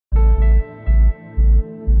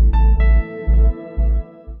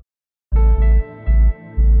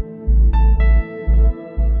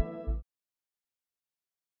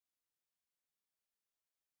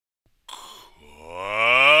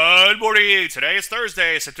Today is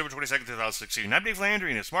Thursday, September 22nd, 2016. I'm Dave Landry,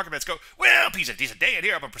 and it's Market Bets Go. Well, piece of decent day in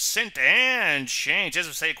here, up a percent and change. As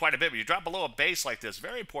I say quite a bit, but you drop below a base like this,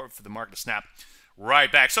 very important for the market to snap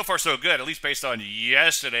right back. So far, so good, at least based on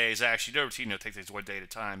yesterday's action. You know, take things one day at a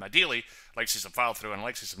time. Ideally, I'd like to see some follow through, and I'd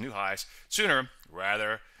like to see some new highs sooner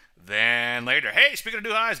rather than later. Hey, speaking of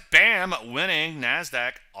new highs, bam, winning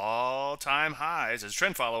NASDAQ all-time highs. As a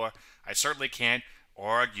trend follower, I certainly can't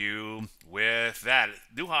argue with that.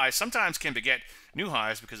 New highs sometimes can beget new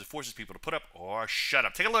highs because it forces people to put up or shut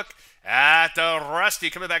up. Take a look at the Rusty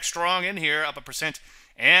coming back strong in here, up a percent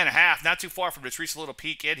and a half. Not too far from its recent little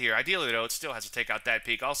peak in here. Ideally, though, it still has to take out that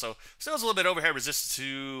peak. Also, still has a little bit of overhead resistance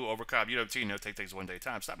to overcome. Take things one day at a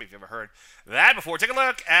time. Stop me if you've ever heard that before. Take a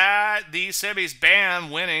look at the semis.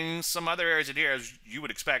 Bam, winning some other areas in here, as you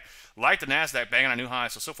would expect, like the NASDAQ banging on a new high.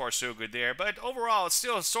 So far, so good there. But overall, it's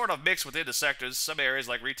still sort of mixed within the sectors. Some areas,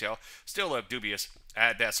 like retail, still look dubious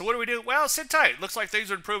at that. So what do? Well, sit tight. Looks like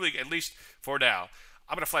things are improving, at least for now.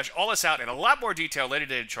 I'm going to flesh all this out in a lot more detail later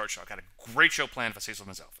today in Chart Show. I've got a great show planned if I say so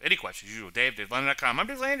myself. Any questions, usual, Dave, DaveLandry.com. I'm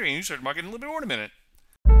Dave Landry, and you started marketing a little bit more in a minute.